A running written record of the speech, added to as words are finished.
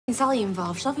Sally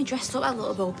involved. She'll have me dressed up like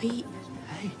little Bo Peep.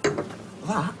 Hey,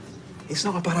 that? It's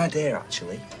not a bad idea,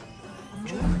 actually. I'm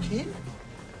joking.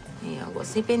 Yeah,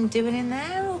 what's he been doing in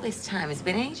there all this time? It's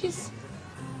been ages.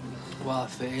 Well,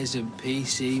 if it isn't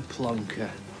PC Plonker.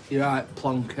 You're right,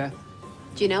 Plonker.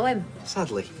 Do you know him?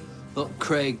 Sadly. Look,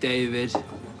 Craig, David,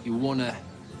 you won her.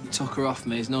 You took her off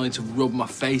me. There's no need to rub my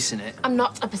face in it. I'm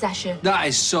not a possession. That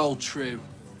is so true.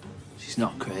 She's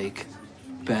not Craig.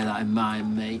 Bear that in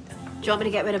mind, mate. Do you want me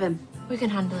to get rid of him? We can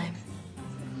handle him.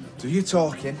 Do you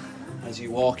talking as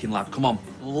you walking, lad? Come on.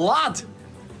 Lad!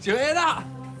 Do you hear that?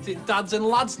 Is it dads and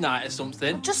lads night or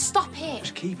something? Just stop it.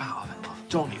 Just keep out of it, love.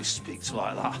 Don't you speak to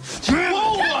her like that.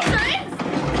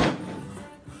 Catherine!